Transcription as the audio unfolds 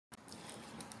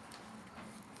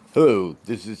Hello,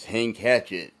 this is Hank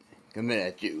Hatchett coming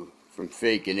at you from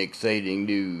Fake and Exciting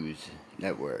News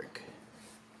Network.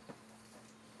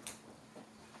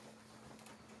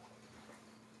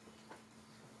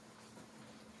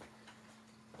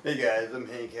 Hey guys, I'm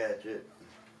Hank Hatchett.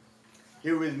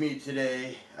 Here with me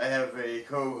today, I have a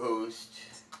co-host,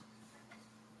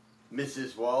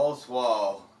 Mrs. Wall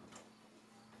Swall.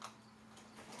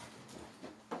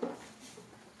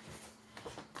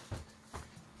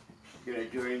 Gonna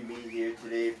join me here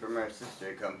today from our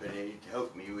sister company to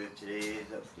help me with today's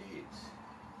updates.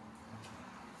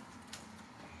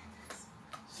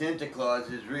 Santa Claus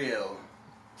is real.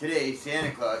 Today,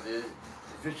 Santa Claus is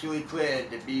officially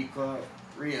declared to be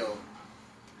real.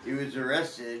 He was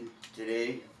arrested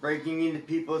today, breaking into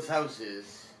people's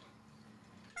houses.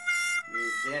 I mean,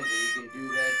 Santa, you can do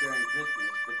that during Christmas,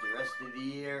 but the rest of the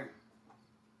year,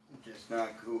 just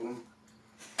not cool.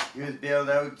 He was bailed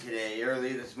out today,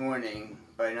 early this morning,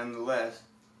 by nonetheless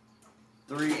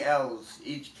 3 elves,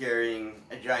 each carrying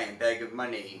a giant bag of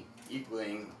money,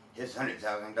 equaling his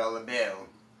 $100,000 bail.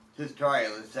 His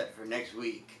trial is set for next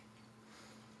week.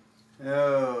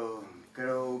 Oh, good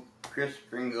old Chris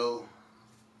Kringle.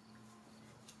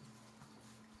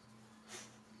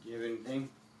 Do you have anything?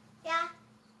 Yeah.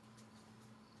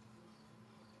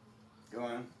 Go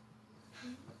on.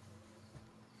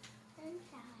 I'm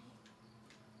shy.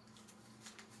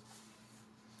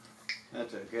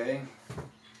 That's okay.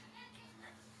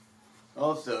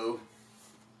 Also,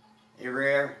 a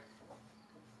rare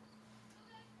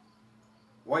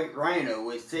white rhino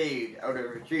was saved out of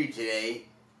a tree today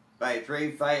by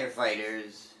 3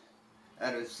 firefighters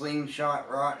out of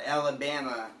Slingshot Rock,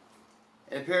 Alabama.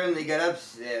 It apparently got up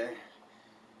there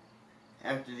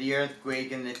after the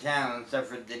earthquake in the town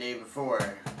suffered the day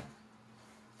before.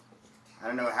 I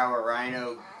don't know how a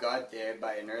rhino got there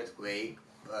by an earthquake,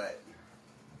 but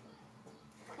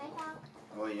Can I talk?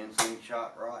 only in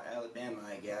Slingshot Rock, Alabama,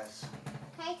 I guess.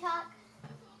 Can I talk?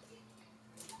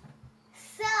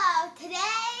 So,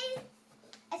 today,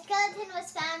 a skeleton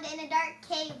was found in a dark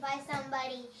cave by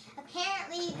somebody.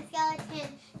 Apparently, the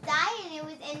skeleton died and it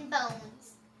was in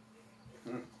bones.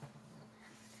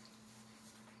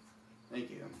 Thank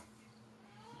you.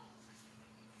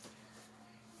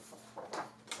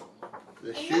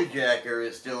 The shoejacker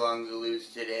is still on the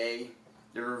loose today.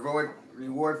 The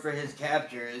reward for his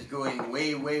capture is going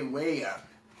way, way, way up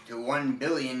to $1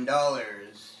 billion. And about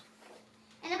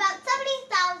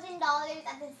 $70,000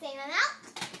 at the same amount.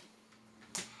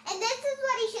 And this is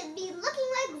what he should be looking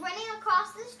like running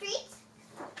across the streets.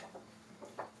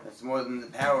 That's more than the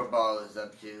Powerball is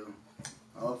up to.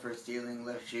 All for stealing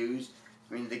left shoes.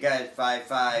 I mean, the guy's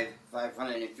 5'5",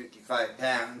 555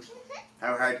 pounds.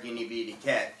 How hard can he be to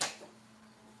catch?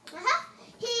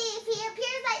 If he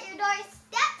appears at your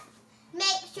doorstep,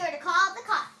 make sure to call the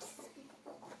cops.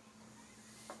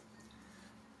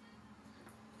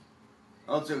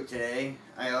 Also today,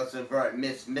 I also brought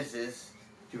Mrs.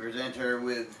 to present her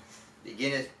with the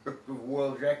Guinness Book of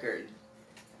World Records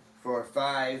for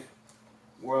 5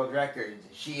 world records.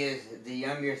 She is the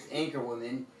youngest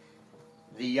anchorwoman,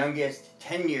 the youngest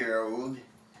 10-year-old.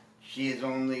 She is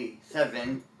only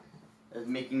 7,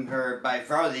 making her by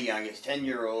far the youngest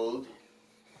 10-year-old,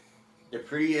 the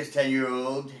prettiest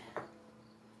 10-year-old,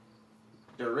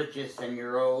 the richest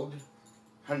 10-year-old,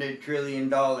 $100 trillion,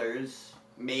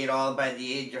 made all by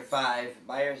the age of 5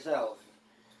 by herself.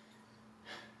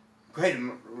 Quite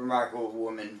a remarkable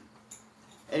woman.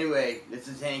 Anyway, this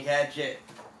is Hank Hatchett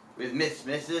with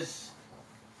Mrs.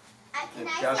 Can I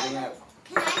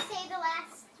say the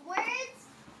last words?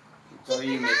 So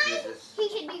you, Mrs. He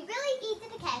should be really easy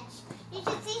to catch. You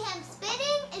should see him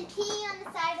spitting and peeing on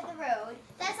the side of the road.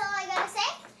 That's all I gotta say.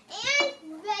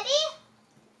 And